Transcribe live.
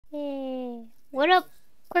What up,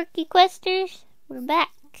 quirky questers? We're back.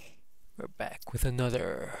 We're back with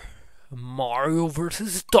another Mario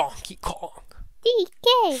vs. Donkey Kong.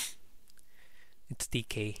 DK. It's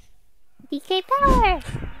DK. DK power.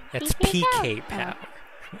 That's DK PK power.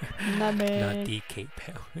 My bad. Not DK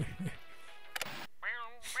power. You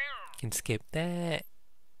can skip that.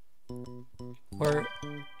 Or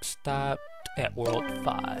stop at World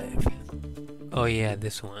 5. Oh yeah,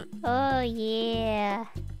 this one. Oh yeah.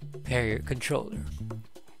 Pair your controller.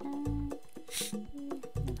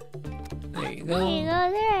 There you go. There you go,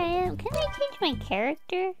 there I am. Can I change my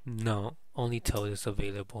character? No, only Toad is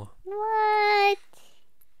available. What?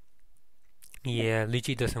 Yeah,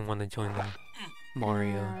 Luigi doesn't want to join the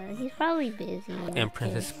Mario. He's probably busy. And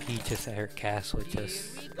Princess Peach is at her castle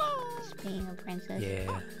just being a princess.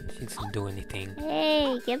 yeah, she doesn't do anything.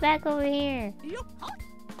 Hey, get back over here.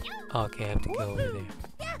 Okay, I have to go over there.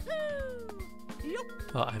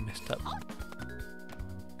 Oh, I messed up.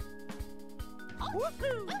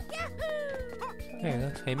 There it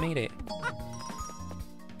goes, I made it.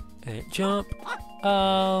 And jump.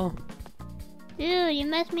 Oh, Dude, you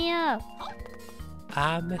messed me up.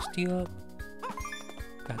 I messed you up.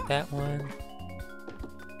 Got that one.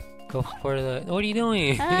 Go for the... What are you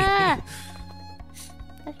doing? Ah! I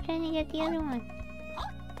was trying to get the other one.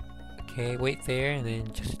 Okay, wait there and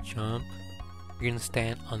then just jump. You're gonna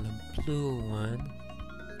stand on the blue one.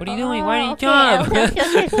 What are you doing? Why didn't you jump?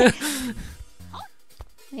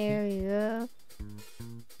 There we go.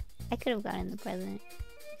 I could have gotten the present.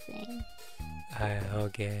 Same.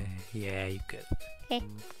 Okay, yeah, you could. Okay.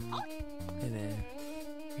 And then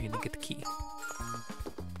you're gonna get the key.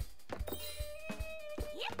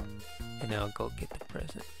 And now go get the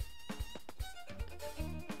present.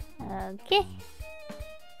 Okay.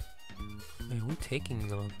 Man, we're taking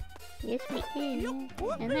long. Yes, we did.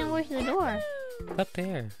 And then where's the door? Up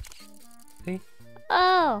there. See?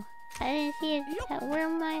 Oh! I didn't see it. Where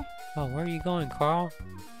am I? Oh, where are you going, Carl?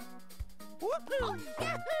 Oh,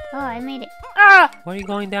 I made it. Ah! Why are you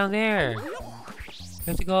going down there? You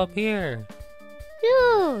have to go up here.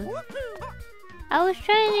 Dude! I was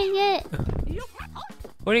trying to get...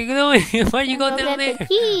 What are you doing? Why are you going down get there? the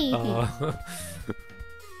key. Oh.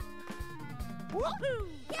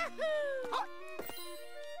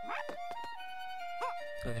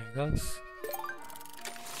 So there it goes.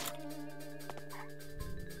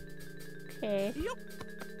 Okay.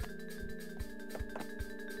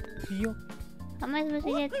 Yo. How am I supposed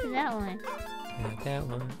to get to that one? Yeah, that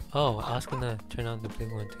one. Oh, I was gonna turn on the blue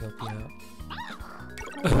one to help you out.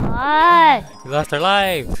 What? We lost our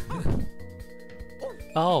lives!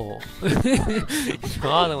 Oh!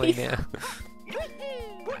 All the way down.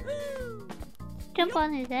 Jump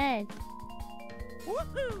on his head.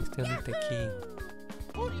 Still need the key.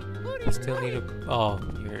 You still need a... Oh,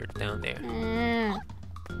 you're down there.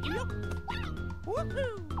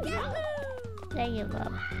 I give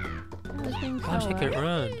up. Gosh, I could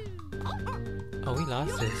run. Oh, we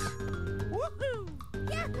lost this.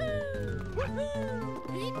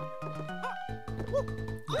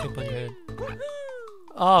 Jump on your head.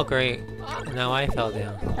 Oh, great. Now I fell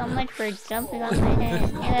down. So much for jumping on my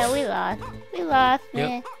head. Yeah, we lost. We lost,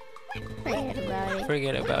 man. Forget about it.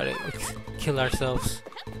 Forget about it. Kill ourselves.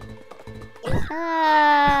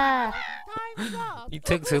 Ah! You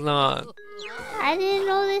took too long. I didn't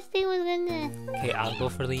know this thing was gonna... Okay, I'll go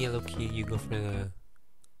for the yellow key. You go for the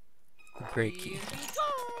gray key.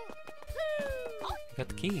 You got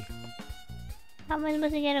the key. How am I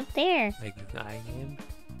supposed to get up there? Like I am.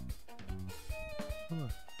 Come on.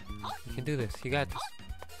 You can do this. You got this.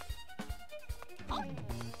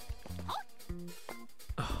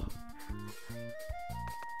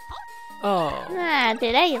 Oh. Ah,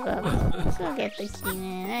 dude, I give up. Let's go get the key,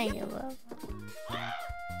 man. I give up.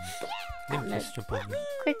 Let me just jump on you.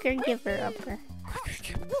 Quicker giver upper.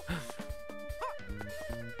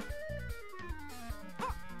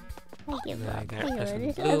 I give Yeah, I up. got Ew, this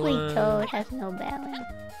this blue ugly one. toad has no balance.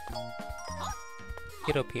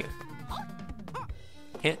 Get up here.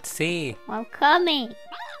 Can't see. I'm coming.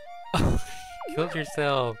 Killed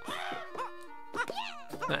yourself.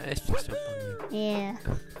 Nah, let's just jump on you. Yeah.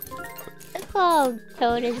 That's all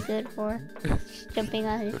Toad is good for. Jumping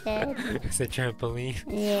on his head. It's a trampoline.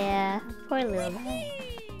 Yeah. Poor little guy.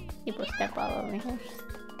 People step all over him.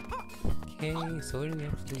 Okay, so what do we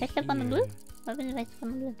have to do Can I step on the here? blue? What happens if I step on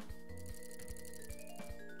the blue?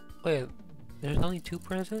 Wait, there's only 2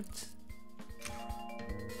 presents?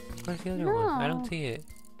 Where's the other one? I don't No. see it.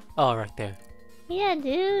 Oh, right there. Yeah,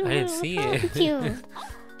 dude. I didn't what's see wrong it. with you?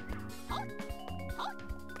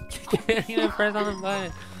 You didn't press on the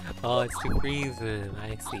button. Oh, it's to freeze them.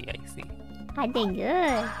 I see, I see. I did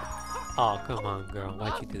good. Oh, come on, girl.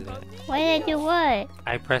 Why'd you do that? Why did I do what?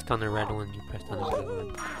 I pressed on the red one, you pressed on the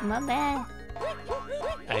blue one. My bad.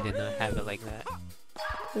 I did not have it like that.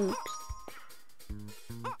 Oops.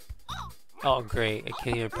 Oh, great. I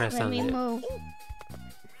can't even press Let on me it. move.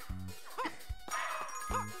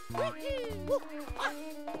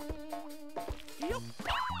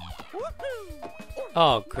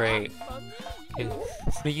 Oh, great. Okay.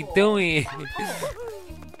 What are you doing?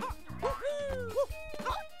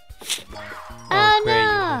 Oh, great,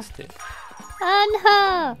 no. you missed it.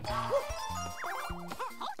 Oh no!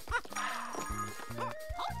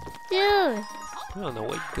 Dude! I don't know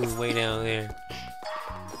what you're doing way down there.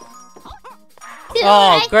 Dude,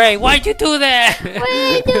 Oh, great! Why'd you do that? What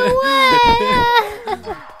did I do?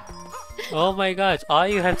 What? Oh my gosh! All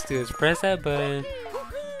you have to do is press that button.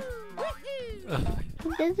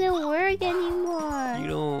 It doesn't work anymore. You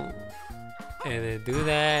don't, and then do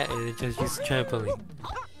that, and then just use the trampoline.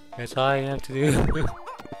 That's all you have to do.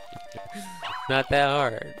 Not that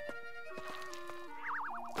hard.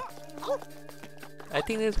 I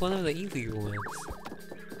think that's one of the easier ones.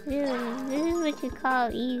 Dude, this is what you call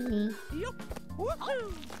easy.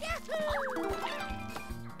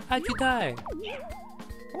 How'd you die?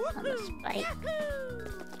 On the spike.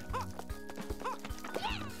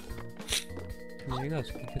 There you go,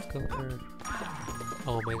 so we can just go for...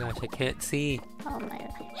 Oh my gosh, I can't see. Oh my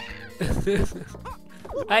god.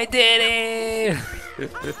 I did it!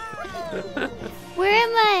 Where am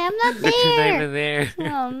I? I'm not You're not there! even there.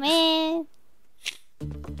 Oh man.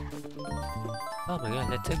 Oh my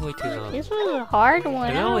god, that took way too long. This was a hard one.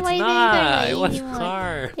 I No, don't it's know why not. they It did was an easy one.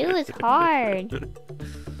 hard. It was hard.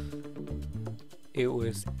 It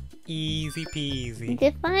was easy peasy.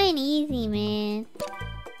 Define easy, man.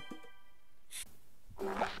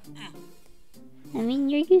 I mean,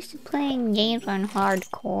 you're used to playing games on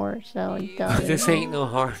hardcore, so duh. This ain't no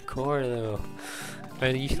hardcore though.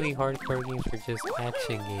 But usually hardcore games are just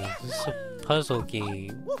action games. This is a puzzle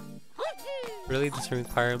game. Really doesn't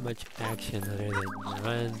require much action other than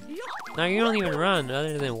run. No, you don't even run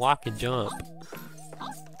other than walk and jump.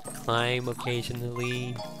 Climb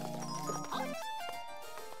occasionally.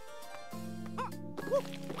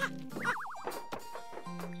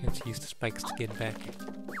 You have to use the spikes to get back.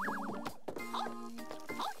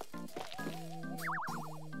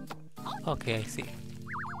 Okay, I see.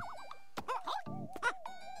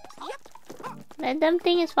 That dumb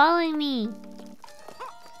thing is following me.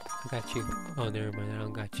 I got you. Oh, never mind. I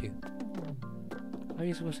don't got you. How are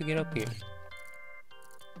you supposed to get up here?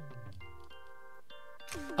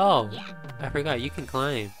 Oh, I forgot. You can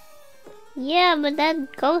climb. Yeah, but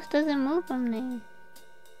that ghost doesn't move from there.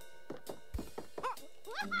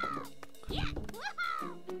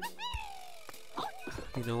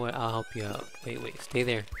 You know what? I'll help you out. Wait. Stay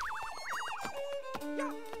there.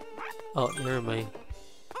 Oh, never mind.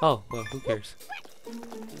 Oh, well, who cares?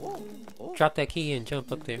 Drop that key and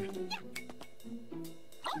jump up there.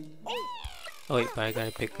 Oh wait, but I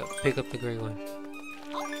gotta pick up the gray one.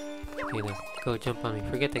 Okay, now go jump on me.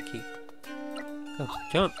 Forget the key. Go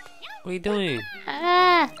jump. What are you doing?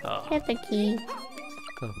 Ah! Oh, Hit the key.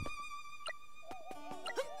 go.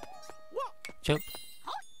 Jump.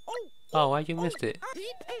 Oh, why'd you miss it?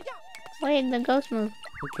 Wait, the ghost moved.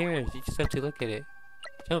 Who cares? You just have to look at it.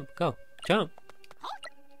 Jump. Go. Jump.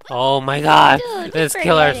 Oh my god! Dude, Let's you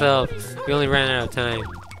kill forget it. ourselves. We only ran out of time.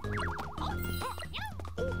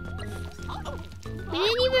 We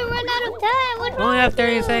didn't even run out of time. What's We wrong only have with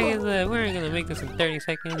 30 you? seconds left. We're gonna make this in 30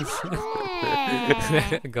 seconds.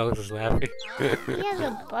 Ah. Ghost is laughing. He has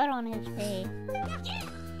a butt on his face.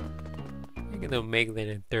 You're gonna make that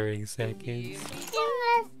in 30 seconds. In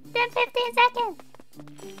less than 15 seconds.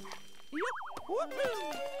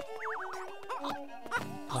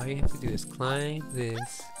 All you have to do is climb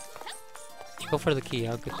this. Go for the key.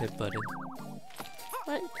 I'll get that button.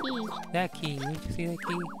 What key? That key. Did you see that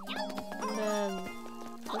key? The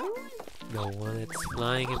blue one? The one that's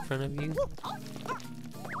flying in front of you.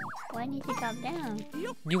 Why need to drop down?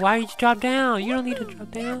 Why did you drop down? You don't need to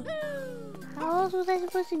drop down. How else was I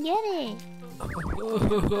supposed to get it?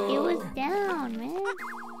 It was down, man.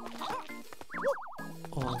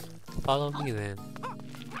 Oh, follow me then.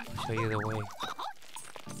 I'll show you the way.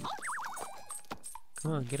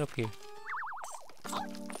 Come on, get up here.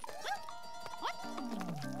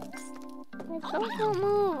 Let's don't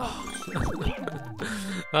move.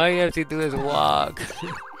 All you have to do is walk.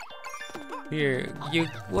 Here,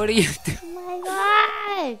 what are you doing? Oh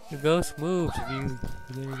my The ghost moves.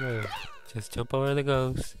 There you go. Just jump over the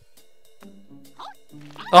ghost.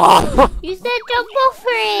 Oh! gosh! You said jump over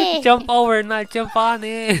it! Jump over, not jump on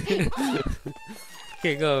it.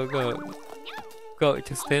 Okay, go. Go,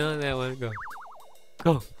 just stay on that one. Go.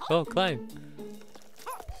 Go. Go, climb.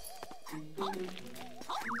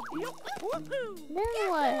 Then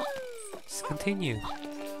what? Just continue.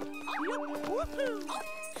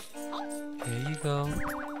 There you go.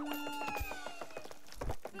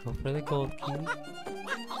 Go for the gold key.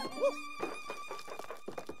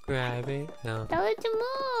 Grab it. No. Tell it to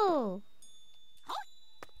move.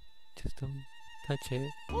 Just don't touch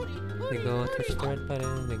it. Then go touch the red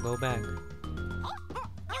button, then go back.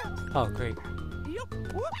 Oh, great.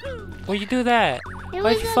 Why'd you do that?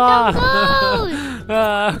 Why'd you fall?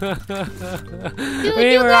 Dude,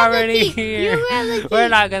 We were already key. here. We're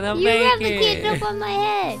not gonna You make grab the key it. and jump on my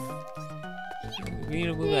head. We need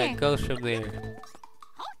to move Here. that ghost from there.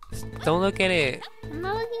 Don't look at it. I'm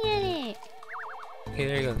not looking at it. Okay,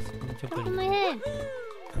 there he goes. Jump Jump on in. my head.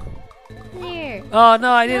 There. Oh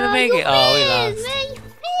no, I didn't No, make you it. Oh, we missed, lost. Man,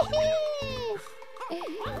 you missed.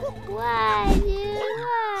 Why, dude?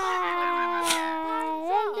 Why?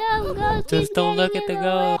 Go, Just don't look at the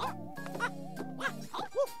ghost.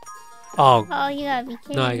 Oh. Oh, you gotta be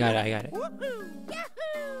kidding No, I me. got it. I got it.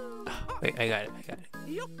 Wait, I got it.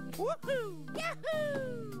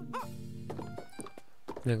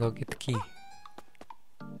 Now go get the key.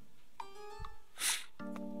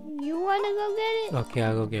 You wanna go get it? Okay,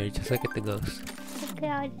 I'll go get it. Just look at the ghost. Okay,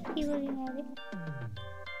 I'll just keep looking at it.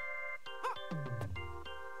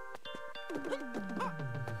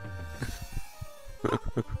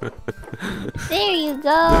 There you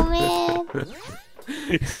go, man.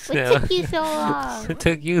 What took you so long? It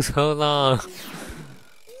took you so long.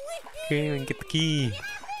 Can't even get the key.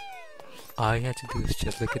 All you have to do is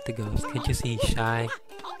just look at the ghost. Can't you see he's shy?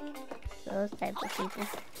 Those type of people.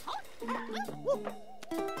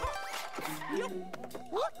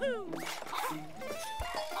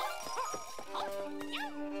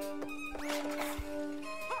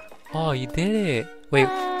 Oh, you did it. Wait,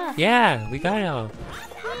 Ah, yeah, we got it all.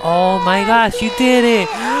 Oh my gosh, you did it.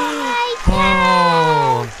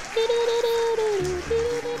 Oh,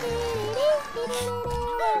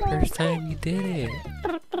 first time you did it.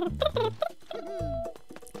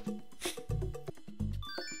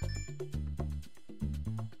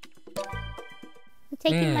 I'm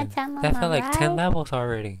taking my Man, time on that my felt like 10 ride. levels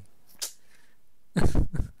already.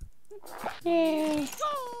 Eh.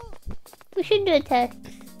 We should do a test.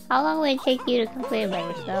 How long would it take you to complete it by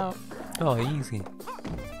yourself? Oh, easy.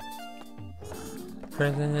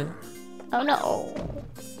 Present. Oh no.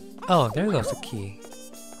 Oh, there goes the key.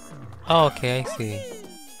 Oh, okay, I see.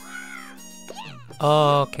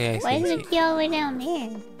 Oh, okay, I see. Why is I the see. key all the way down there?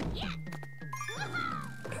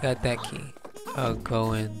 I got that key. I'll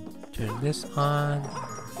go and turn this on.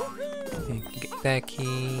 And get that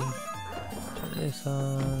key. Turn this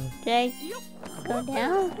on. Did I go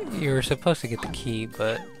down? You were supposed to get the key,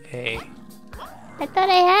 but hey, I thought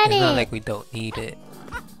I had it's it. not like we don't need it.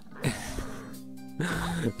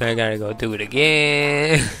 But I gotta go do it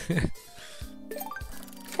again.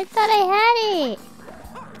 I thought I had it.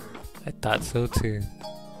 I thought so too.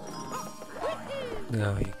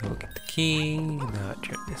 Now you go get the key. Now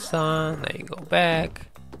turn this on. Now you go back.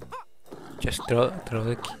 Just throw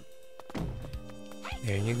the key.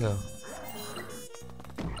 There you go.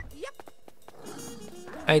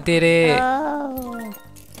 I did it. Oh.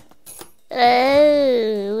 Oh,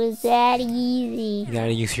 it was that easy. You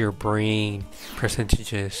gotta use your brain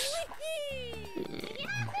percentages.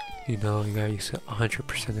 You know, you gotta use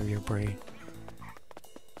 100% of your brain.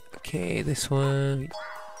 Okay, this one.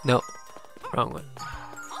 No, wrong one.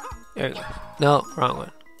 There it goes. No, wrong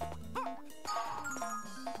one.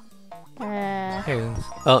 There it goes.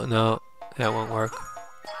 Oh no, that won't work.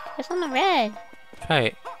 It's on the red. Try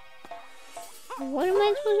it. What am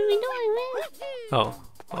I supposed to be doing, man? Oh,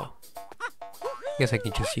 well. I guess I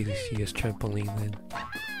can just use trampoline then.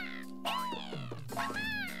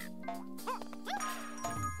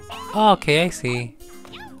 Oh, okay, I see.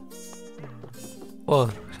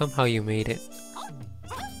 Well, somehow you made it.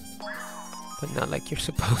 But not like you're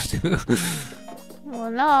supposed to.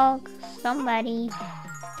 Well, no, somebody.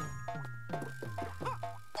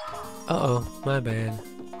 Uh-oh, my bad.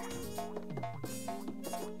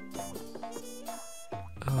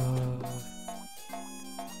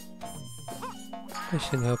 I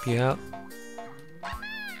should help you out.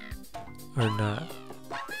 Or not.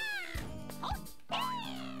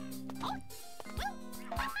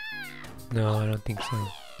 No, I don't think so.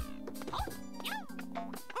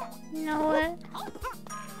 You know what?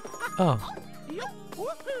 Oh.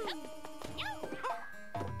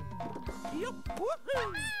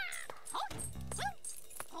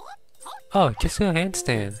 Oh, just a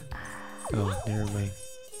handstand. Oh, never mind.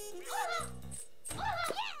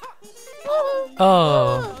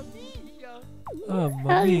 Oh. Oh,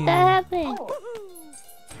 How did that happen?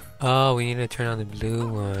 Oh, we need to turn on the blue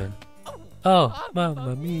one. Oh,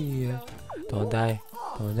 mamma mia. Don't die.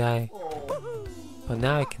 Don't die. But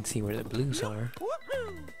now I can see where the blues are.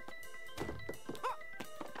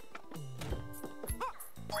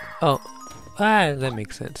 Oh. Ah, that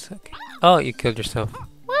makes sense. Okay. Oh, you killed yourself.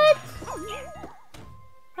 What?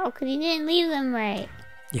 Oh, because you didn't leave them right.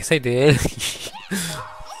 Yes, I did.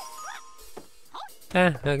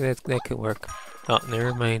 Ah, that could work. Oh,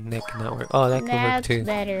 never mind. That cannot work. Oh, that could work too.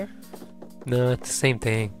 That's better. No, it's the same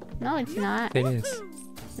thing. No, it's not. It is.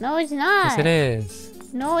 No, it's not. Yes, it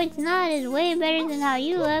is. No, it's not. It's way better than how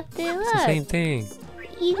you left it. Look. It's the same thing.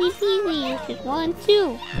 Easy peasy. It's just 1,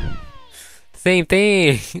 2. Same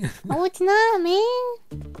thing. No, it's not, man.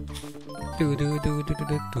 Do.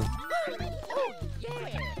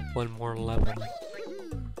 One more level.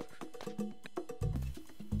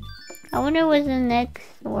 I wonder what's the next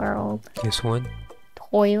world. This one?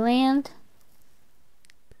 Toyland?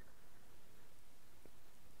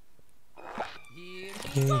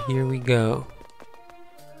 Okay, here we go.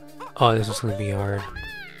 Oh, this is gonna be hard.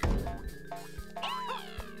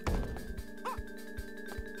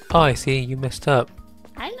 Oh, I see. You messed up.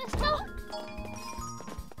 I messed up.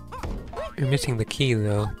 You're missing the key,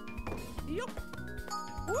 though.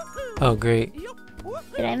 Oh, great.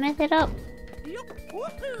 Did I mess it up?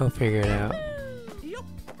 I'll figure it out.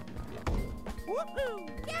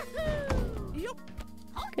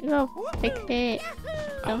 Could go fix it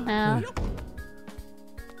somehow.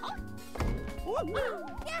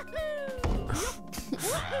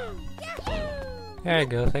 There it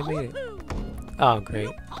goes. I made it. Oh, great.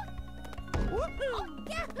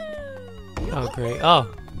 Oh, great.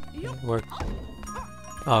 Oh, it worked.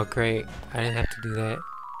 Oh, great. I didn't have to do that.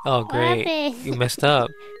 Oh, great. You messed up.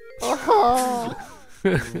 Oh.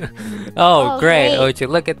 Oh, great. Oh, would you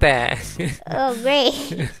look at that? Oh,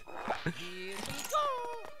 great.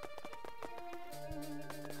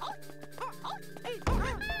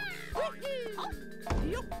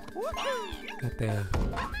 Got the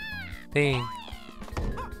thing.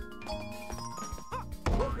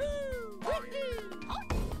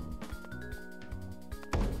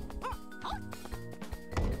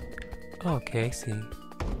 Okay, I see.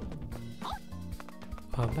 Oh,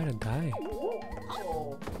 I'm about to die.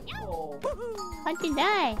 How'd you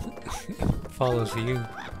die? Follows you.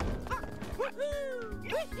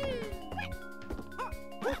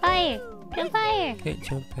 Fire! Jump higher! Can't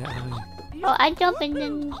jump that high. Oh, I jump and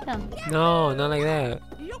then you jump. No, not like that.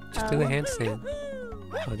 Just do the handstand.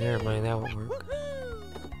 Oh, never mind. That won't work.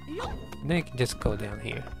 And then you can just go down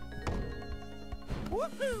here.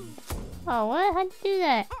 Oh, what? How'd you do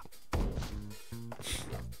that?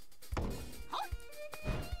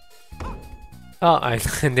 Oh, I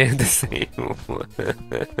did the same one.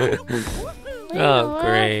 Oh,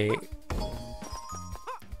 great.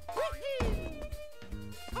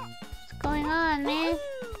 What's going on, man?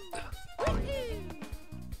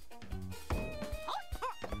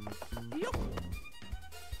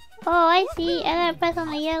 Oh, I see. I gotta press on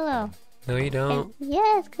the yellow. No, you don't.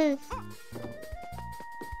 Yes, cause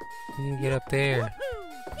You need to get up there.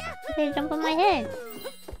 they jump on my head.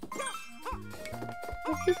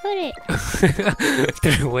 Where'd you put it?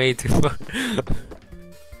 They're way too far.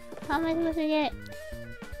 How am I supposed to get?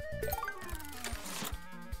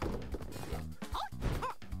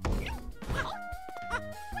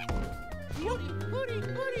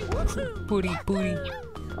 Booty, booty.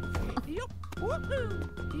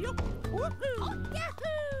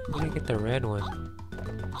 You need to get the red one.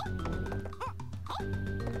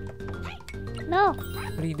 No.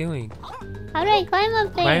 What are you doing? How do I climb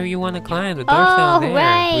up there? Why do you want to climb? The door's down there.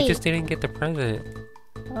 Right. We just didn't get the present.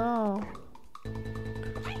 Oh.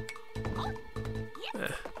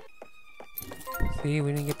 See,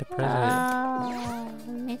 we didn't get the present. Oh,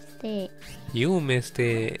 I missed it. You missed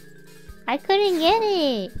it. I couldn't get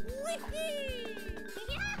it.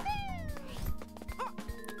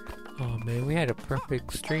 Oh man, we had a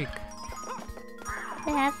perfect streak.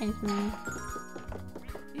 What happens, man?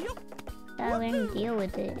 Gotta learn to deal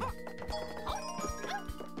with it.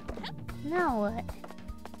 Now what?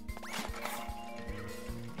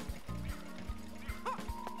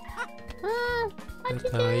 How'd you That's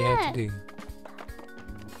do all you that? have to do.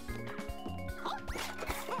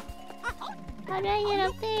 How did I get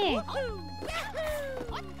up there?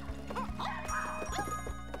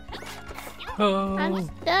 Oh, I'm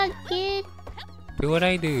stuck, kid. do what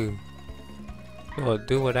I do. Oh,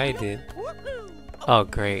 do what I did. Oh,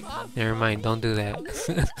 great. Never mind, don't do that.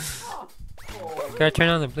 Gotta turn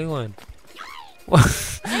on the blue one.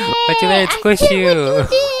 Why'd you let it squish you?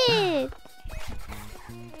 Did.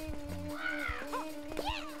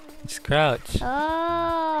 crouch.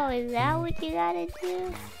 Oh, is that what you gotta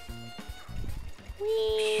do?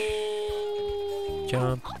 Whee!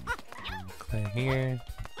 Jump. Climb here.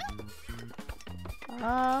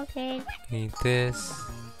 Oh, okay. Need this.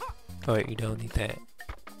 Oh wait, you don't need that.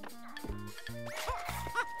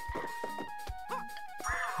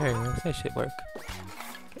 There you go, that should work.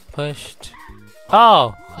 Get pushed.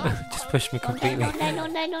 Oh! Just pushed me completely. Don't die,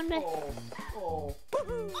 don't die, don't die.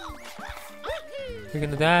 You're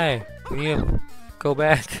gonna die. We need to go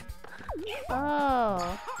back.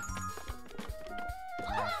 Oh.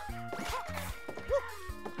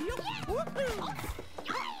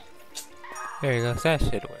 There you go, that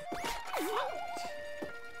should work.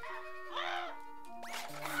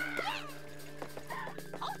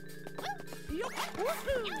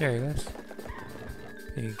 There he goes.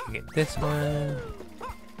 You can get this one.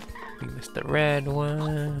 We missed the red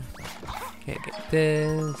one. Can't get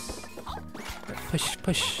this. Push,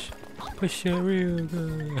 push. Push it real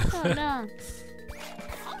good. Oh no.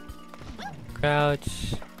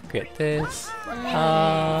 Crouch. Get this.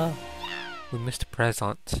 We missed a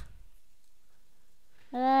present.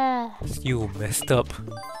 You messed up.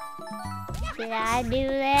 Did I do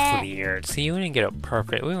that? Weird. See, we didn't get it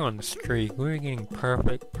perfect. We were on the streak. We were getting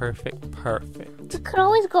perfect, perfect, perfect. You could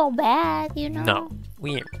always go back, you know? No,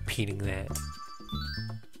 we ain't repeating that.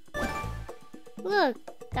 Look,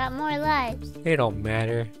 got more lives. It don't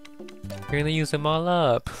matter. You're gonna use them all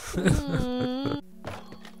up. I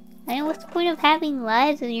mean, what's the point of having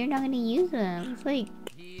lives if you're not gonna use them? It's like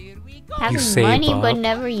having money but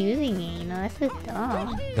never using it, you know? That's just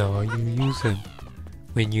dumb. No, you use them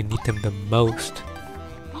when you need them the most.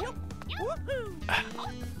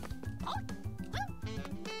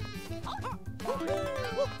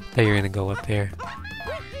 Now you're gonna go up there.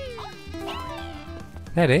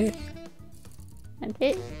 That it? That's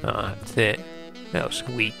it. Oh, that's it. That was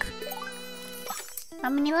weak. How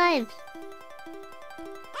many lives?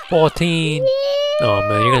 14! Oh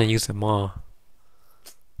man, you're gonna use them all.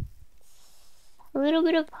 A little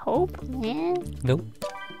bit of hope, man. Nope.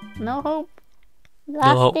 No hope. No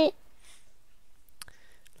Lost hope. it.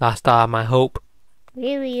 Lost all my hope.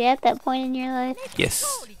 Really, at that point in your life?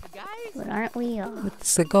 Yes. But aren't we all?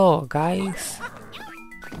 What's the goal, guys?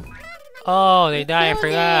 Oh, they died, I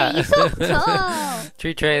forgot. You're so tall.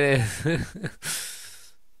 Try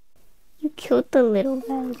this. You killed the little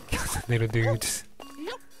guy. Little dudes.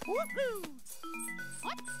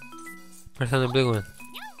 Press on the blue one.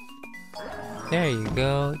 There you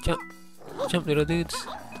go. Jump. Jump, little dudes.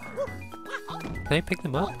 Can I pick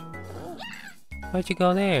them up? Why'd you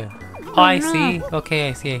go there? Oh, I see. Okay,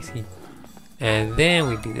 I see, I see. And then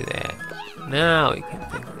we do that. Now we can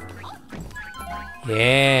pick it.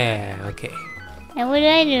 Yeah, okay. And what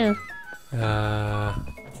did I do?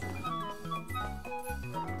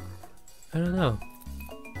 I don't know.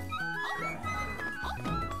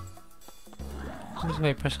 What if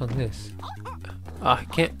I press on this? Oh, I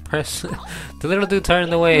can't press. The little dude's are in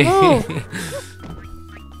the way. No.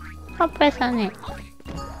 I'll press on it.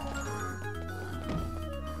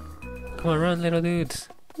 Come on, run, little dudes.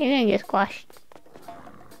 You're gonna get squashed.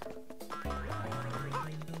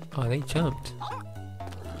 Oh, they jumped.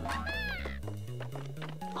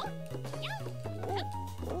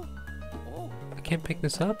 I can't pick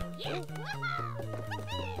this up?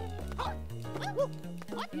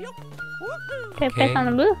 Should I press on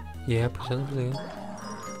the blue? Yeah, press on the blue.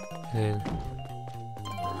 And then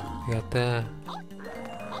we got the...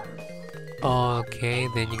 Okay,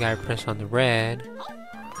 then you gotta press on the red.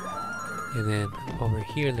 And then over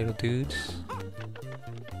here, little dudes.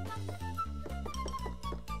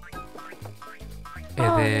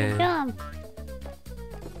 And then... Jump.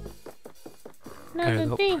 Gotta Another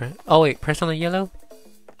go thing. oh wait, press on the yellow.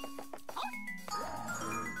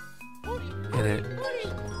 And then...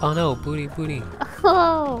 Oh no, booty, booty.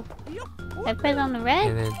 Oh! I press on the red?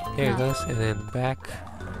 And then there it goes, and then back.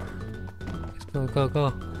 Let's go, go,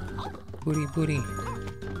 go. Booty, booty.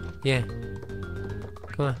 Yeah.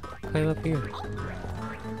 Come on, climb up here.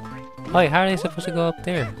 Oh wait, how are they supposed to go up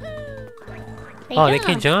there? They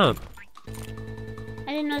can jump.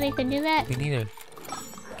 I didn't know they could do that. Me neither.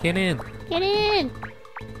 Get in. Get in!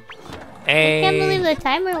 Hey. I can't believe the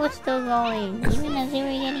timer was still going, even as they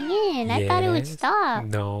were getting in. I thought it would Yes. stop.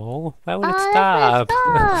 No, why would it Oh, stop?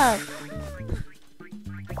 that's stop.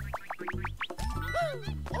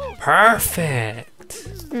 Perfect.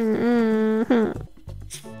 Mm-hmm.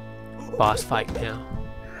 Boss fight now.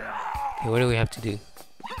 Okay, what do we have to do?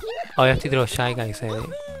 Oh, we have to throw Shy Guys at it.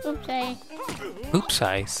 Oops, sorry. Oops,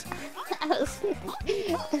 size. I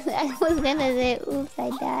was gonna say, oops, I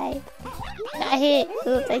died. I hit.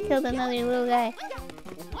 Oops, I killed another little guy.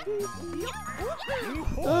 Oops,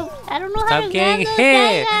 I don't know how Stop to getting grab those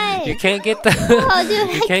hit! guys. You can't get the Oh, dude, you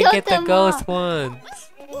I can't killed get the them ghost all. ones.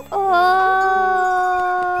 Oh,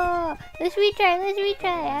 let's retry. Let's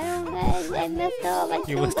retry. I messed up. I You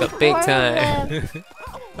killed messed the up big 4 of them. time.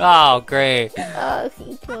 Oh, great. Oh,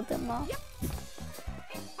 he killed them all.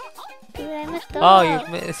 Dude, I messed up. Oh, you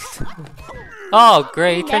missed. Oh,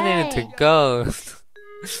 great. You turned it Die. into ghost.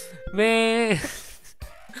 Man.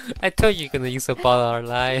 I told you you're gonna use up all our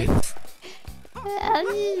lives. I'm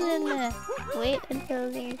just gonna wait until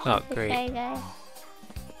there's Oh, a great. shy guy.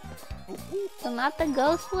 So not the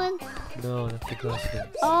ghost one? No, not the ghost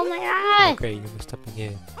ones. Oh my Oh, god! great. You messed up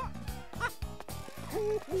again.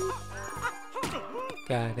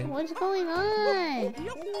 Got it. What's going on?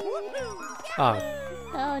 Oh.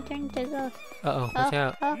 Oh, turn to ghost. Uh-oh. Watch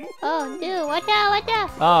out. Oh, dude, watch out, watch out!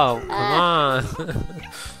 Oh, come on.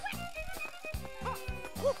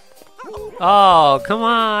 Oh, come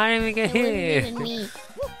on. I didn't even get It wasn't hit. even me.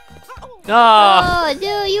 Oh. Oh,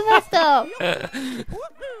 dude, you messed up!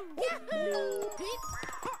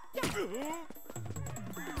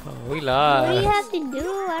 Oh, we What do you lost. have to do?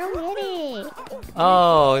 I don't get it.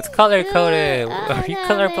 Oh, it's color coded. Oh, Are you no,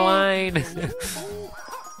 colorblind?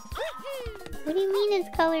 What do you mean it's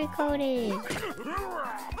color coded?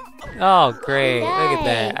 Oh, great. Look at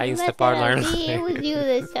that. I You used messed up our it up. learn. See, it was you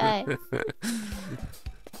this time.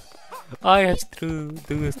 All you have to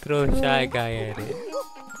do is throw a shy guy at it.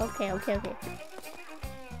 Okay.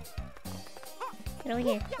 Get over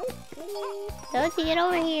here. Doty, get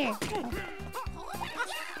over here.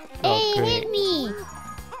 Oh, Hey, great. hit me!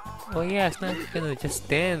 Well, yeah, it's not gonna just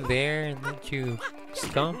stand there and let you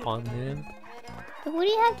stomp on him. But what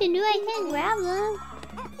do you have to do? I can't grab them.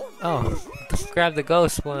 Oh, grab the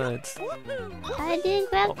ghost ones. I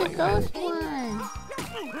didn't grab Oh the my God. ghost one.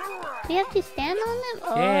 Do you have to stand on them?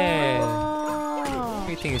 Yeah. Oh.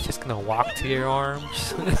 Everything is just gonna walk to your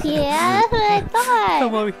arms. Yeah, that's what I Come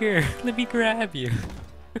thought. over here. Let me grab you.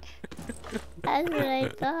 That's what I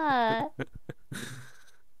thought.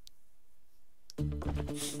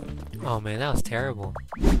 Oh man, that was terrible.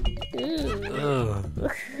 Ooh.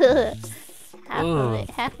 Ugh.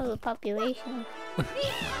 Half of the population.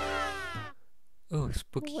 Ooh,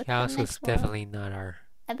 spooky What's the house was next one? definitely not our.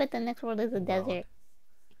 I bet the next world is a desert.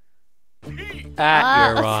 Ah,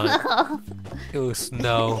 you're wrong. wrong. It was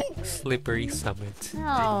snow, slippery summit.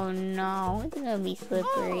 Oh no, it's gonna be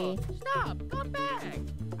slippery.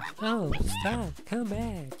 Oh, stop, come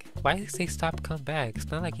back. Why did he say stop, come back?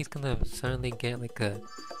 It's not like he's gonna suddenly get like a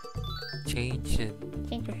change in.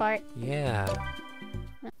 Change your part. Yeah.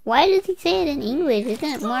 Why does he say it in English?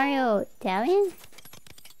 Isn't Mario Italian?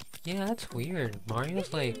 Yeah, that's weird.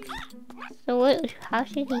 Mario's like, So what? How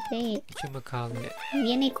should he say it? whatchamacallit.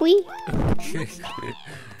 Vieni qui?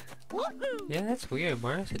 Yeah, that's weird.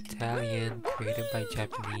 Mario's Italian, created by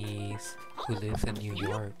Japanese, who lives in New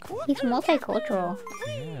York. He's multicultural.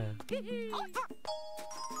 Yeah.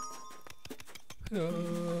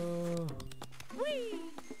 Oh,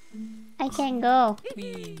 I can't go.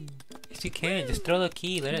 whee. Yes, you can. Just throw the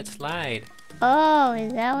key. Let it slide. Oh,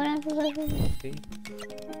 is that what I'm supposed to do? See?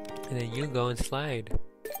 And then you go and slide.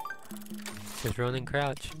 Just run and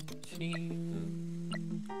crouch.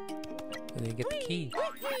 Ching. And then get the key.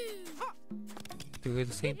 Do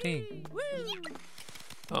the same thing.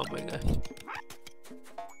 Oh my gosh.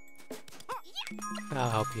 I'll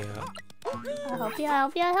help you out. I'll help you, I'll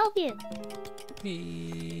help you, I'll help you.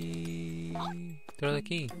 Whee. Throw the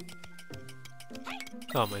key.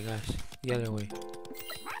 Oh my gosh. The other way.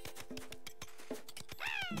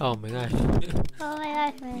 Oh my gosh. Oh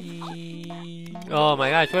my gosh, man. Whee. Oh my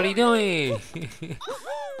gosh, what are you doing?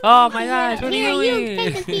 Oh my gosh, what are you Here, doing? you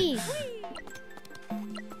take the key.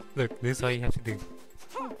 Look, this is all you have to do.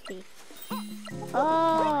 Okay.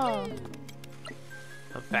 Oh.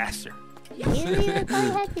 I'm faster. Really? That's all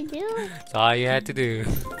you had to do? That's all you had to do.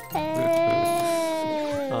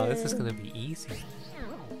 Oh, this is Oh. gonna be easy.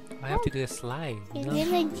 All I have to do is slide. You You're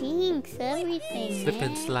know? gonna jinx everything, Slip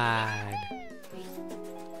and man. slide.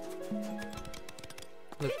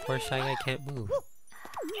 Look, poor Shy Guy can't move.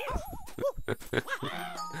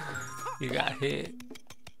 You got hit.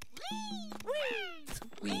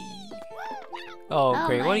 Whee. Oh, Oh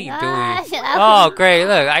great. my What are you gosh, doing? I Oh, was- great.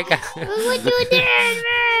 Look, I got. Look what you did,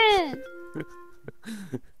 man!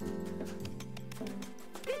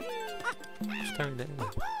 Just turn it.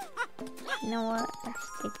 You know what? Let's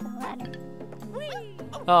take the ladder.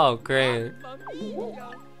 Oh, great.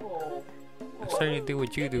 I'm starting to do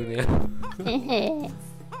what you do now. It's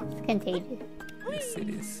contagious. Yes, it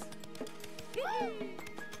is.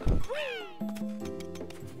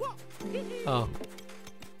 Oh.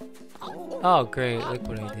 Oh, great. Look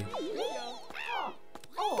what I did.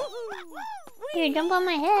 Here, jump on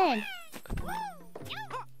my head.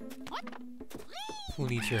 Who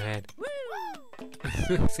needs your head?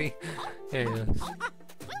 See? There it goes.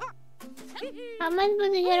 How am I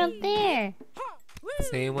supposed to get up there?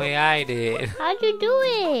 Same way I did. How'd you do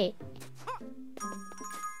it?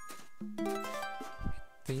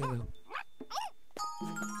 The yellow.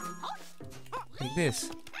 Like this.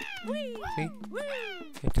 See? You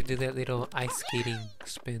have to do that little ice skating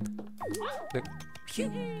spin. Look.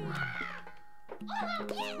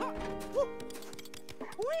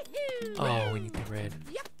 Oh, we need the red.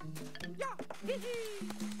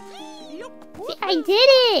 See, I did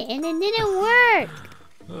it! And it didn't work!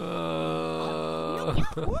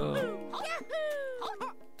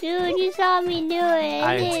 Dude, you saw me do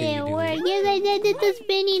it. It didn't work. Yes, I did the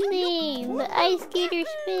spinning thing. The ice skater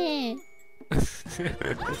spin.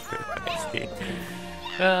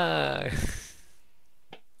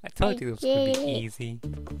 I told you this was gonna be easy.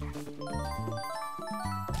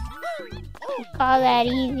 You call that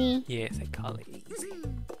easy? Yes, I call it easy.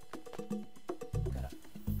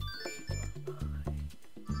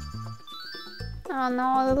 Oh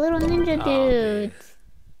no, the little ninja dudes.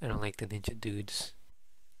 I don't like the ninja dudes.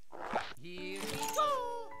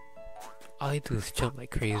 All they do is jump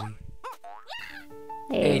like crazy.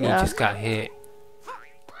 There and you just got hit.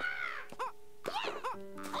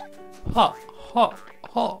 Ha! Ha!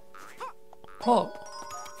 Ha! Ha!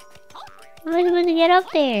 How am I supposed to get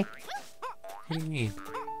up there? What do you mean?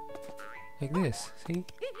 Like this, see?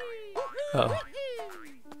 Uh oh.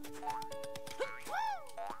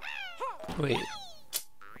 Wait.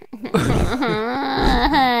 What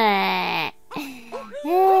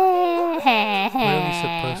are we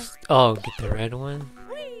supposed to... Oh, get the red one?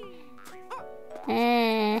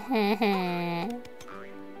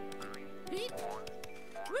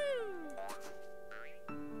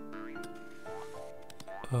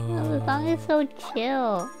 Oh, the song is so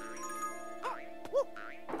chill.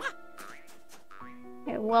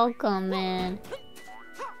 You're welcome, man.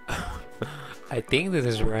 I think this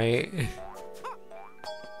is right.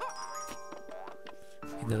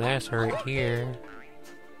 And the last one right here.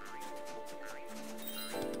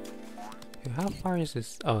 How far is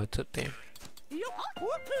this? Oh, it's up there.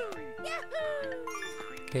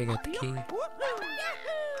 Okay, I got the key. Got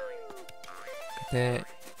that.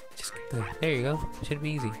 Just get the... There you go. Should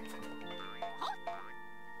be easy.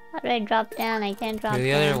 How do I drop down? I can't drop down.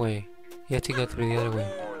 Through the other way. You have to go through the other way.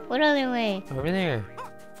 What other way? Over there.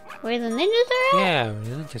 Where the ninjas are at? Yeah, where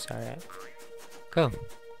the ninjas are at. Go.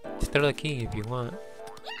 Just throw the key if you want.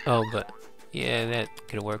 Oh, but... Yeah, that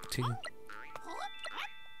could work too.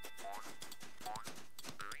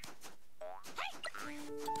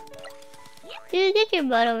 Dude, get your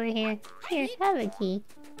butt over here. Here, have a key.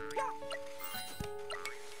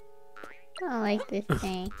 I don't like this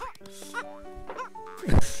thing.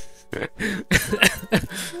 I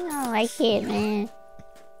don't like it, man.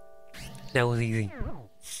 That was easy.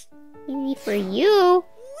 Easy for you?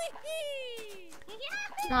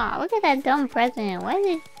 Aw, look at that dumb present. Why is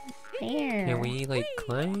it there? Can we, like,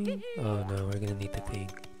 climb? Oh no, we're gonna need the thing.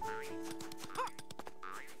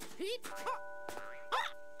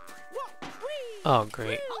 Oh,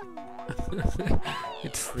 great.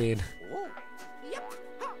 It slid.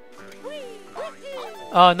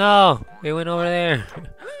 Oh no! It went over there!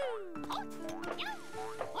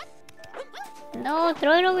 No,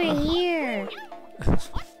 throw it over here.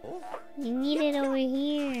 You need it over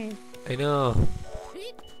here. I know.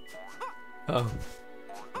 Oh.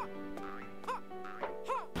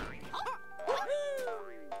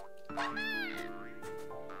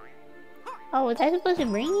 Oh, was I supposed to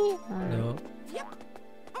bring it? Oh,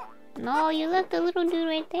 No. no, you left the little dude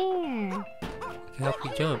right there. I can help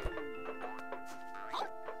you jump.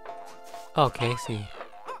 Okay, I see.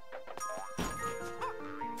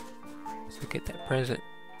 So get that present.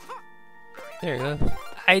 There you go.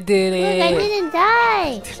 I did it! Look, I didn't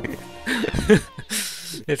die!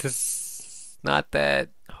 It's just not that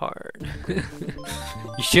hard. You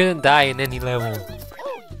shouldn't die in any level.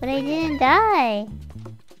 But I didn't die.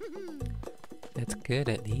 That's good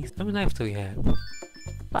at least. How many lives do we have?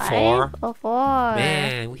 5? 4? Oh, 4.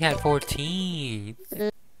 Man, we had 14. Are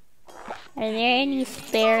there any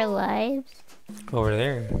spare lives? Over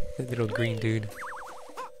there. That little green dude.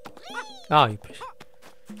 Oh, you push.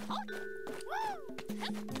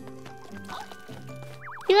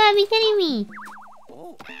 You gotta be kidding me!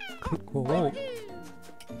 Whoa.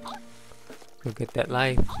 Go get that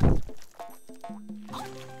life.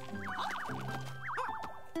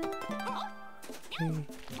 Okay.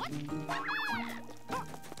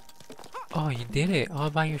 Oh, you did it all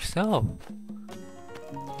by yourself.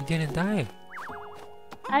 You didn't die.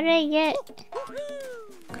 How did I get?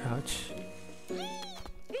 Crouch.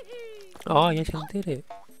 Oh, yes, you did it.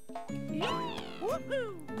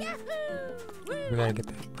 We gotta get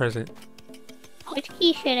that present. Which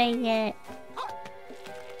key should I get?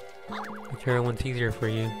 Whichever one's easier for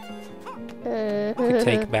you. You can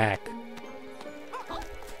take back.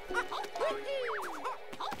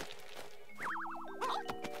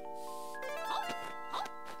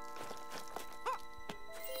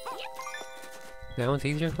 That one's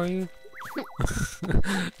easier for you?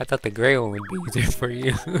 I thought the gray one would be easier for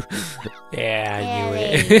you. Yeah, I knew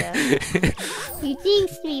it. You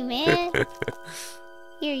jinxed me, man.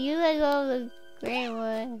 Here, you let go of the gray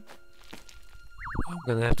one. I'm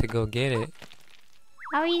gonna have to go get it.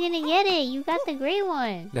 How are you gonna get it? You got the gray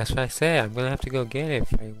one. That's what I said. I'm gonna have to go get it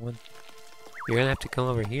if I want. You're gonna have to come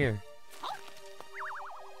over here.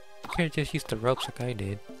 You could've just used the ropes like I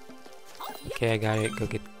did. Okay, I got it. Go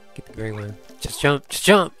get the gray one. Just jump! Just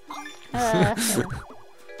jump!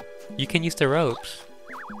 You can use the ropes.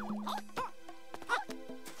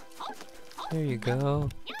 There you go.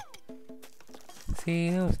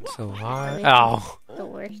 See, that wasn't so hard. Oh! The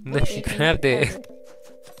worst. No, she grabbed it.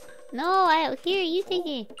 No, here, you take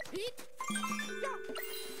it.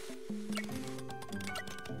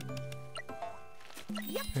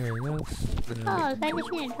 There it goes. Oh, so I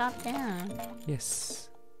just need to drop down. Yes.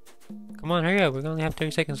 Come on, hurry up. We only have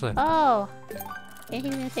 30 seconds left. Oh. And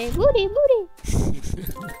he's gonna say, booty, booty.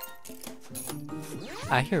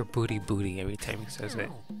 I hear booty, booty every time he says it.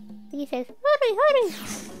 He says, hurry, hurry.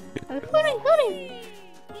 Or hurry, hurry.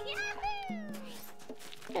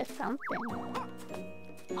 Just something.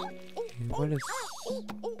 Okay, what is...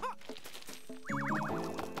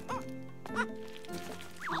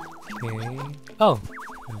 Okay. Oh!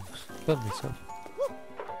 Killed myself.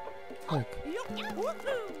 Look.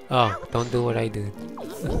 Oh, don't do what I did.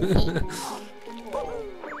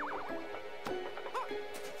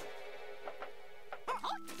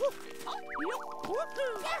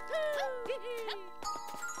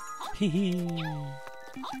 We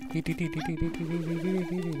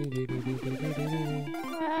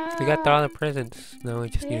got all the presents. Now we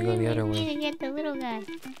just need to go the other way. We need to get the little guy.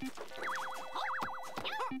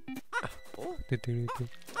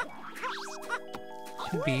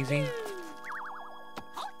 Should be easy.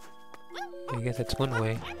 I guess that's one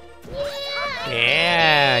way.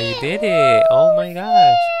 Yeah, you did it! Oh my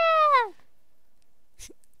gosh!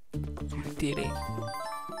 You did it!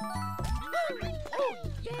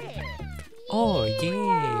 Oh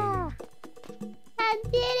yeah! I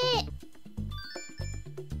did it!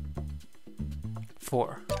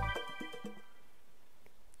 4.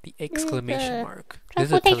 The exclamation mark. This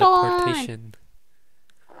Transportation. is a teleportation.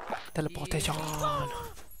 Teleportation!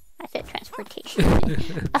 I said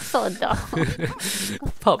transportation. I'm so dumb.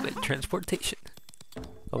 Public transportation.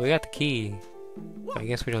 Oh, we got the key. I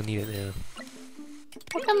guess we don't need it now.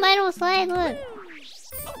 How come I don't slide? Look.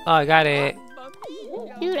 Oh, I got it!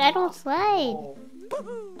 Dude, I don't slide.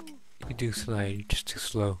 You do slide, you're just too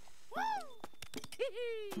slow.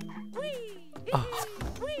 Oh.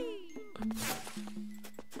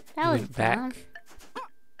 That was Went back. dumb.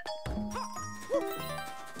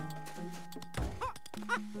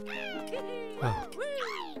 Oh.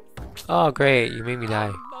 Oh, great, you made me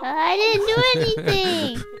die. I didn't do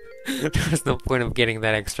anything. There's no point of getting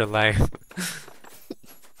that extra life.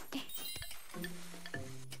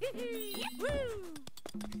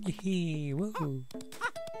 Woo.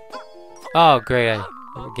 Oh, great.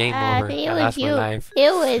 Game over. It I was lost you. my life.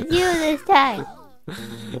 It was you this time.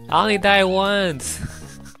 I only die once.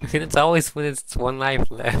 And it's always when it's one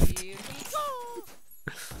life left.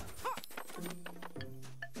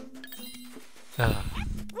 Ah.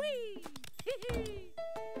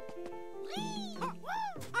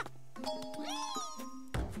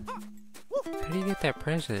 How do you get that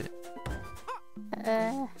present?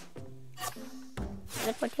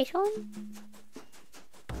 Teleportation?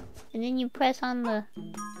 And then you press on the...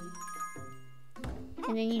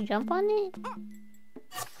 And then you jump on it?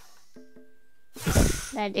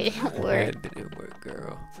 That didn't work. That didn't work,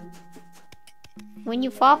 girl. When you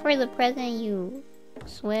fall for the present, you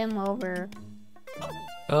swim over.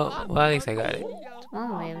 Oh, well, at least I got it. That's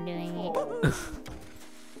one way of doing it.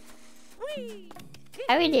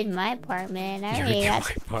 I already did my part, man. I already got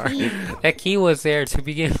my part. key. That key was there to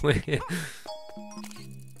begin with.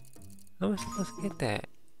 How am I supposed to get that?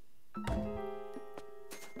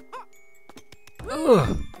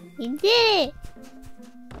 Ugh. You did it!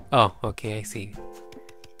 Oh, okay, I see.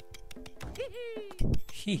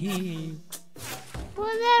 Hee What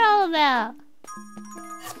was that all about?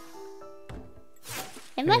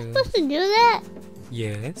 Am I supposed to do that?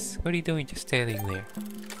 Yes. What are you doing just standing there?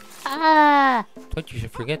 Ah! Thought you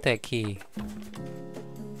should forget that key.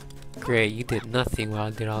 Great, you did nothing while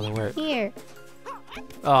I did all the work. Here.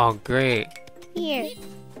 Oh, great. Here.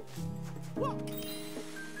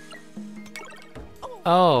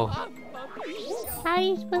 Oh. How are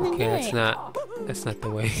you supposed to do Okay, it? that's not the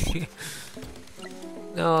way.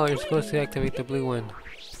 No, you're supposed to activate the blue one.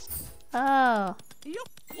 Oh.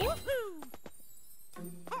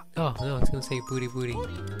 Oh, no, it's gonna say booty booty.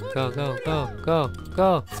 Go, go, go, go,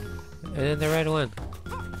 go! And then the red one.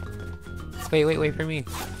 Wait for me.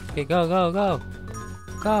 Okay, go, go, go!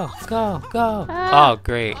 Go, go, go! Ah. Oh,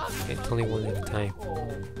 great. It's only one at a time.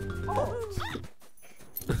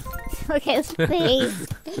 Look at his face.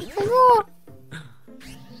 Oh.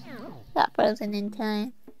 Got frozen in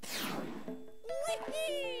time.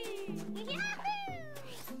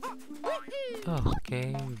 Oh,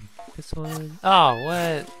 okay. This one. Oh,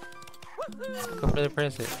 what? Go for the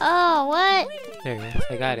present. Oh, what? There it is.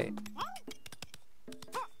 I got it.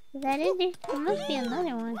 Is that it? There must be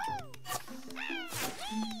another one.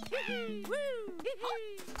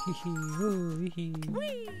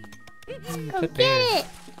 Go get it!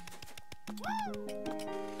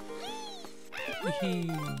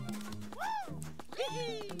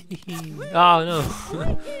 Oh no!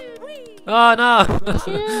 Oh no!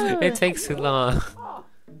 Dude. It takes too long.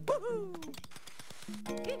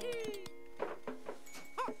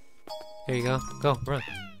 There you go. Go, run.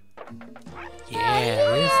 Yeah,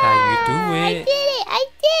 this is how you do I it. did it! I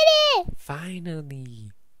did it!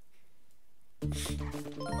 Finally.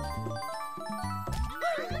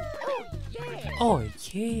 Oh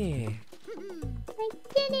yeah. I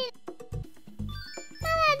did it!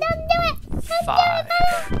 Ah, don't do it! Don't 5. do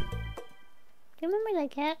it! Do you remember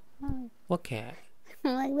that cat? Oh. What cat?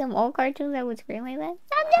 Like them old cartoons that would scream like that?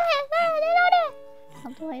 Don't do it! Ah, don't do it!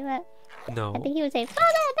 Something like that. No. I think he would say, "Stop it!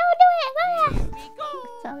 Don't do it! Stop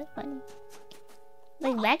it!" Sounded funny.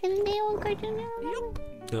 Like back in the day, old cartoon.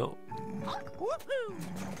 No.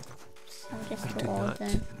 I'm just I too do old not.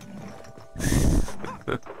 then.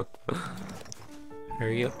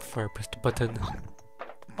 Hurry up before I press the button.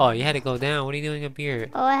 Oh, you had to go down. What are you doing up here?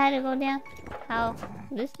 Oh, I had to go down. How?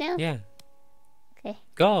 This down? Yeah. Okay.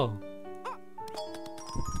 Go.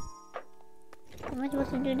 What am I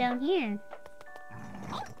supposed to do down here?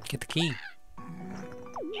 Get the key.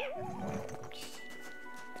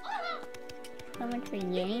 So much for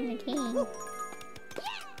getting the key.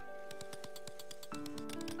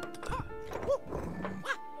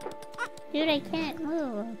 Dude, I can't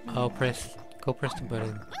move. Oh, go press the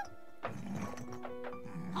button.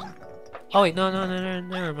 Oh wait, no,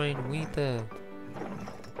 never mind. We need the.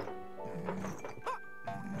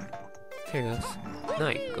 Here it goes. Now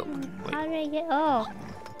you can go. Wait. How did I get? Oh,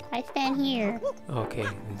 I stand here. Okay,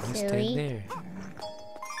 then you Silly. stand there.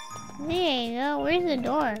 There you go. Where's the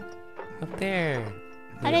door? Up there.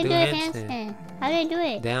 How did I do a handstand? How did I do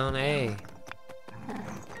it? Down A.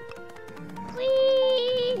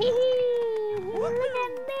 Whee! Look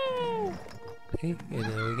at me! See? And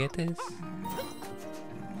then we get this.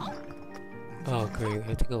 Oh, great. We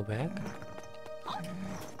have to go back?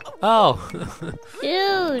 Oh!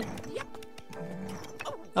 Dude!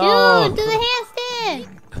 Oh! Dude, do the handstand!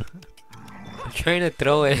 I'm trying to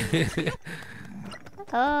throw it.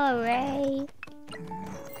 Alright.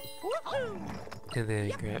 And then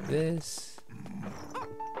we grab this.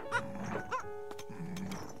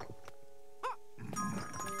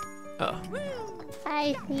 Oh.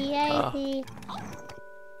 I see, I see.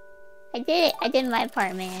 I did it. I did my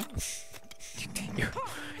part, man.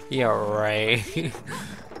 Yeah, right.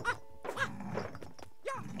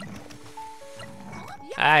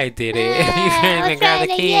 I did it. You couldn't even grab the trying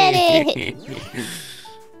to key. get it.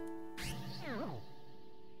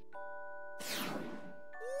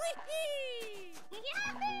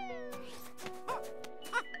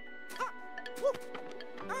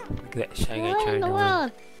 Look at that shy guy What in trying the to win.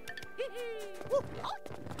 world?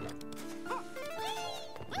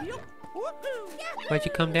 Why'd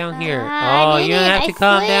you come down here? Ah, Oh, I you did don't it. have I to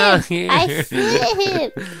come down slipped. here. I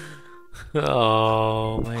slipped.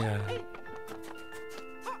 Oh my god.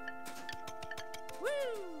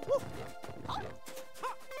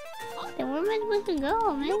 Then where am I supposed to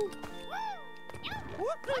go, man?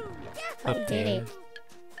 I Up did there. it.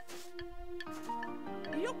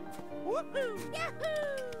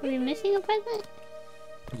 Are we missing a present?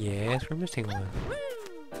 Yes, we're missing one.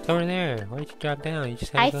 It's over there. Why'd you drop down? You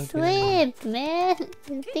just had I to go get it. slipped, man.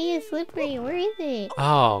 This thing is slippery. Where is it?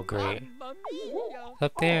 Oh, great. It's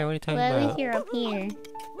up there. What are you talking Well, at about? least you're up here.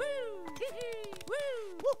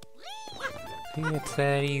 I think it's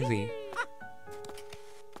that easy.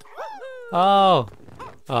 Oh!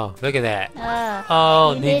 Oh, look at that.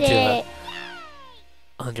 Oh, ninja.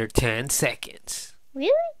 Under 10 seconds.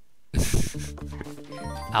 Really?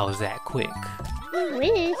 I was that quick. You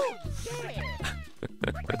wish.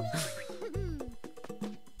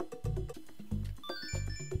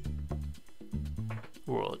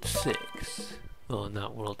 World 6. Oh,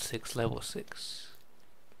 not World 6, level 6.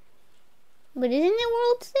 But isn't it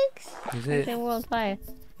World 6? Is Or it? is it World 5?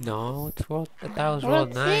 No, it's World... I thought it was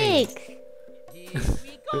World World 9. 6!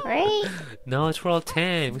 Right? No, it's World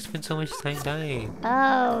 10. We spent so much time dying.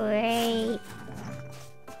 Oh, right.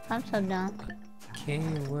 I'm so dumb. Okay,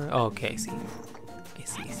 where... Oh, okay, I see. I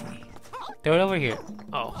see. Throw it over here.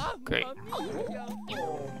 Oh, great.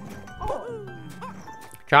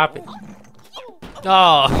 Drop it.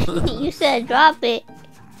 Oh! You said drop it.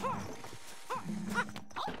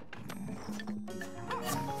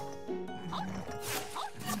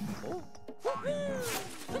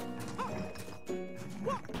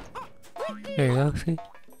 There you go, see?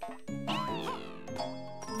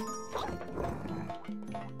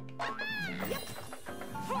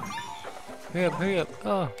 Hurry up.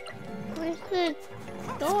 Oh. Where's the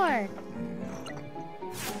door?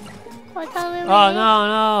 What's all over Oh,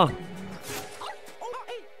 here? no.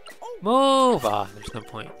 Move! Ah, there's no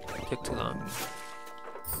point. It took too long.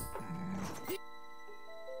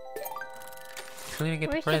 Still need to get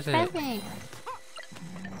Where's the present. the present?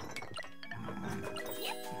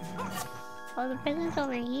 Oh, the present's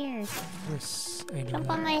over here. Yes, I know Jump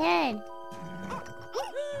that. on my head.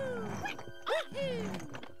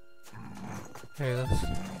 There it goes.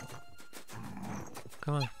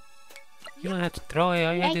 Come on. You don't have to throw it.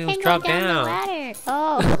 All you have I to do can't is go drop down the down. ladder.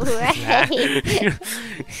 Oh,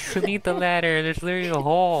 right. You need the ladder. There's literally a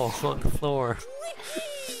hole on the floor.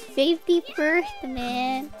 Safety first,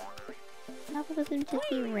 man. Not supposed to just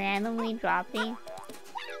be randomly dropping.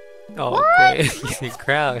 Oh, What? great. You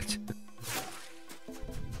crouch.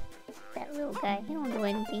 That little guy, he don't do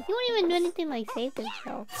anything. He won't even do anything like save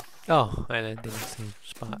himself. Oh, I landed in the same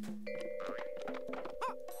spot.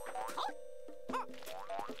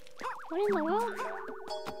 What in the world?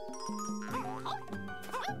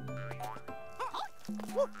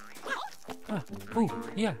 Ah, ooh,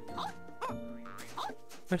 yeah.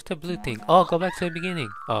 Where's the blue thing? Oh, go back to the beginning.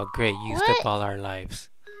 Oh, great. You used up What? all our lives.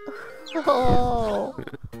 Oh.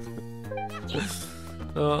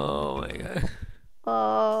 Oh my god.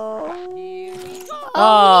 Oh.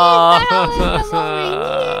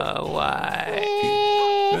 Oh, why?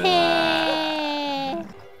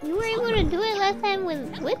 You were able to do it last time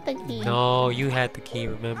with the key. No, you had the key,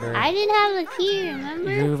 remember? I didn't have the key,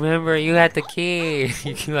 remember? You remember, you had the key.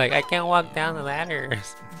 You're like, I can't walk down the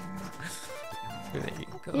ladders. There you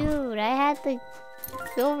go. Dude, I had the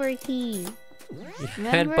silver key. You Remember?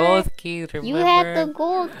 had both keys, remember? You had the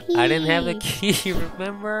gold key. I didn't have the key,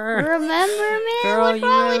 remember? Remember, man? Girl, What's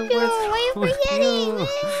wrong with you? what's Why are you with forgetting, you? man?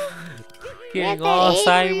 Getting You got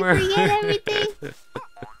that age where you Alzheimer's. forget everything.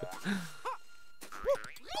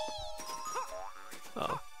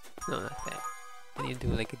 Oh, no, not that. I need to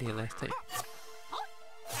do it like I did last time.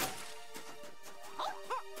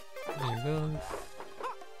 There it goes.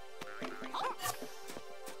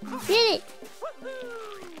 You did it.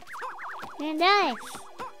 You're gonna die.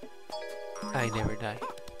 I never die.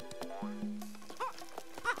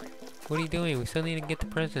 What are you doing? We still need to get the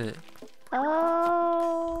president.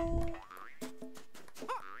 Oh.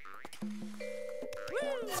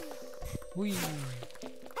 Whee!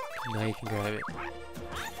 Now you can grab it.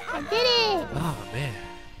 I did it. Oh man,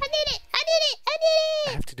 I did it. I did it. I I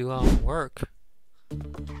did it. have to do all the work.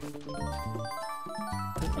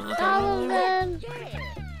 All of them.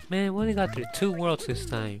 Man, we only got through 2 worlds this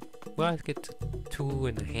time. We always get to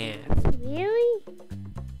 2.5. Really?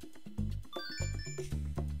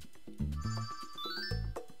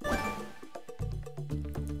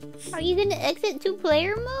 Are you gonna exit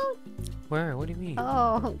 2-player mode? Where? What do you mean?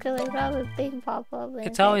 Oh, because I saw the thing pop up. and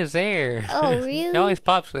It's I- always there. Oh, really? It always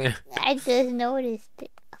pops there. I just noticed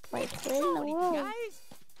it. Like, what in the world?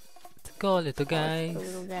 Let's go, little guys. The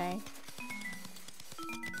little guy.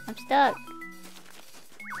 I'm stuck.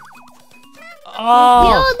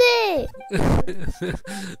 Oh! Build it!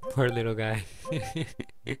 Poor little guy.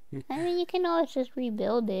 I mean, you can always just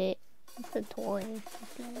rebuild it. It's a toy.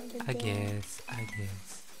 At the end of the I day. guess.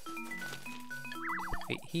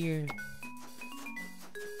 Wait, here.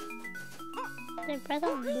 They press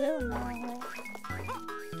on blue now.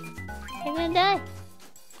 They're gonna die.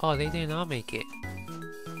 Oh, they did not make it.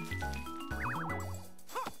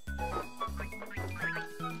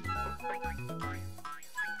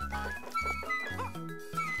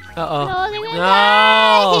 Uh-oh. No, they're gonna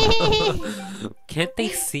No! Can't they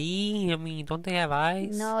see? I mean, don't they have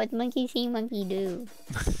eyes? No, it's monkey see, monkey do.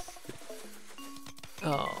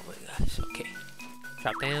 Oh my gosh, okay.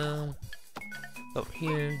 Drop down. Over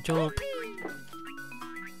here, jump.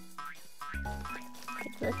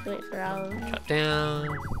 Let's do it for all of them. Drop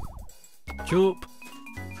down. Jump.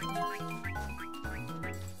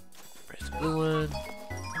 Where's the blue one?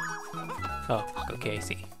 Oh, okay, I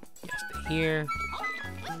see. Yeah, stay here.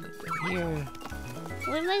 Stay here.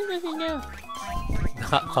 What am I supposed to do?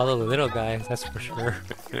 Not follow the little guys, that's for sure.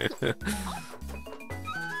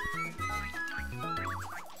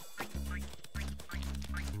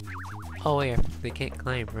 Oh wait, they can't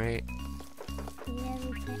climb, right? Yeah,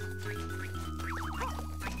 we can.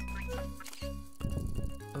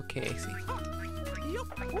 Okay, I see.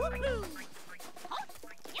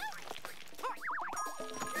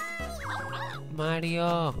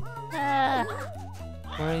 Mario! Why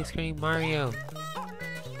are you screaming Mario?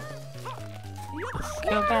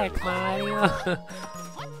 Come back, Mario!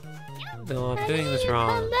 No, I'm doing this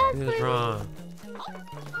wrong. I'm doing this wrong.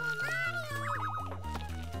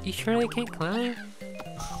 You sure they can't climb?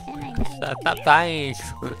 Stop dying!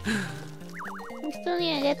 We still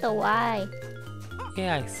need to get the Y.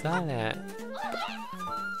 Yeah, I saw that.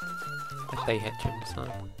 I thought you had turned this on.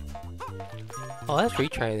 Oh, let's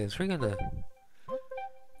retry this. We're gonna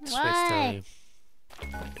switch Why? time.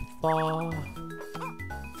 Fall.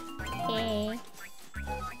 Okay.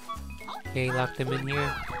 Okay, lock them in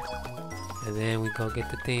here. And then we go get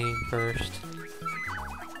the thing first.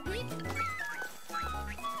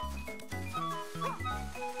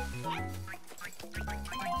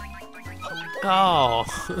 Oh!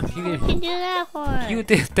 You What did you do that for? You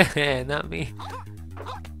did that, not me.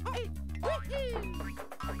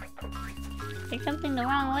 There's something the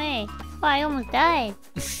wrong way. Oh, I almost died.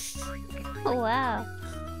 Oh, wow.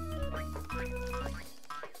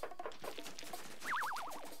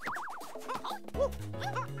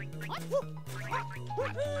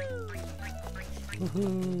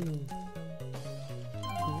 Woohoo!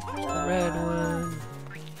 The red one.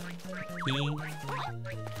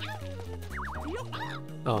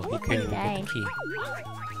 Oh, he couldn't even get the key.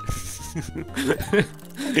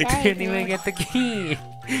 He couldn't even get the key.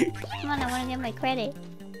 Come on, I want to get my credit.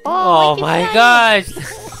 Oh my gosh!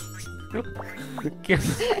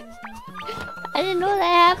 I didn't know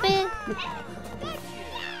that happened.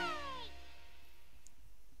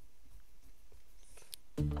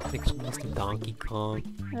 Next one's the Donkey Kong.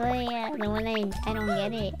 Oh yeah, the one I don't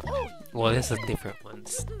get it. Well, this is different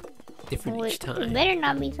ones. Different each It time. better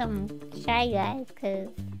not be some shy guys, cause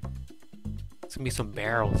It's gonna be some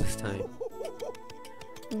barrels this time.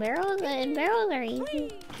 barrels are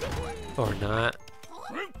easy. Or not.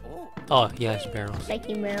 Oh, yes, barrels.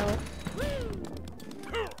 Spiky barrels.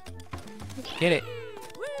 Get it!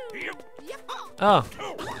 Oh!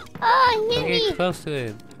 Oh, hit Don't me! get close to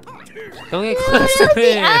it! Don't get close to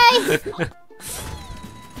it!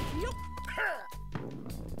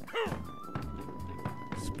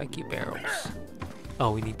 Spiky barrels.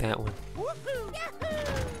 Oh, we need that one.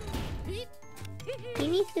 He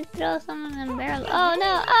needs to throw some of them barrels. Oh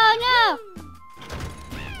no! Oh no!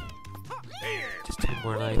 Just 2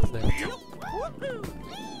 more lives left.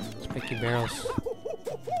 Spiky barrels.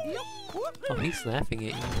 Oh, he's laughing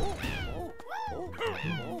at you.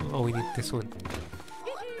 Oh, we need this one.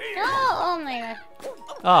 No! Oh my god.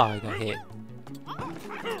 Oh, I got hit.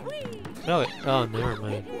 Oh, oh, never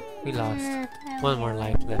mind. We lost. 1 more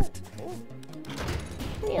life left.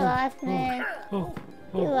 We lost, man. Oh,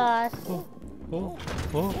 We lost. oh, oh,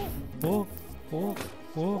 oh, oh,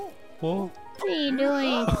 oh, oh. What are you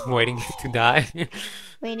doing? Waiting to die.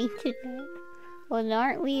 Waiting to die. Well,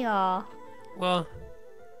 aren't we all? Well,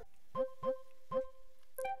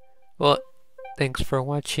 thanks for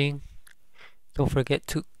watching. Don't forget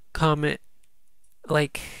to comment,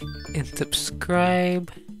 like, and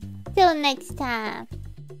subscribe. Till next time.